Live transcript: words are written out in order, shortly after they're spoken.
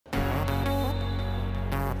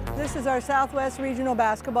This is our Southwest Regional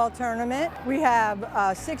Basketball Tournament. We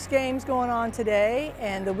have 6 games going on today,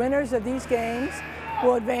 and the winners of these games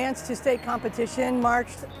will advance to state competition March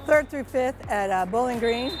 3rd through 5th at Bowling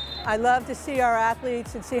Green. I love to see our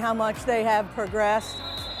athletes and see how much they have progressed.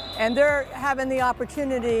 And they're having the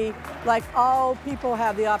opportunity, like all people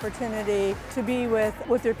have the opportunity, to be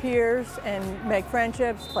with their peers and make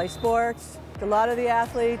friendships, play sports. A lot of the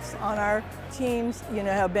athletes on our teams,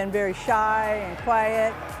 have been very shy and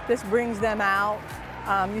quiet. This brings them out.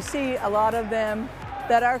 You see a lot of them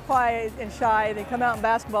that are quiet and shy. They come out in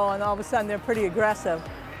basketball and all of a sudden they're pretty aggressive.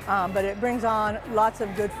 But it brings on lots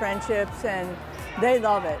of good friendships and they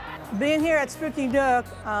love it. Being here at Spooky Nook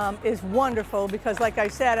is wonderful because, like I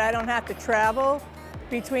said, I don't have to travel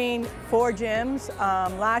between 4 gyms.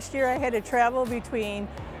 Last year I had to travel between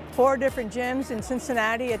 4 different gyms in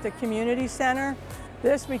Cincinnati at the community center.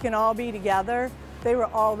 This we can all be together. They were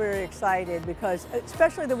all very excited because,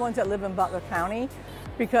 especially the ones that live in Butler County,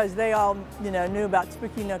 because they all knew about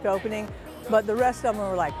Spooky Nook opening. But the rest of them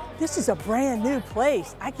were like, this is a brand new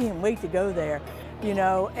place. I can't wait to go there.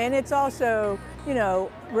 And it's also,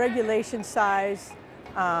 regulation size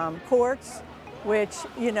courts, which,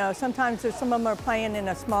 sometimes some of them are playing in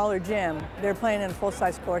a smaller gym. They're playing in a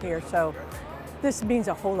full-size court here, so this means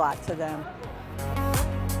a whole lot to them.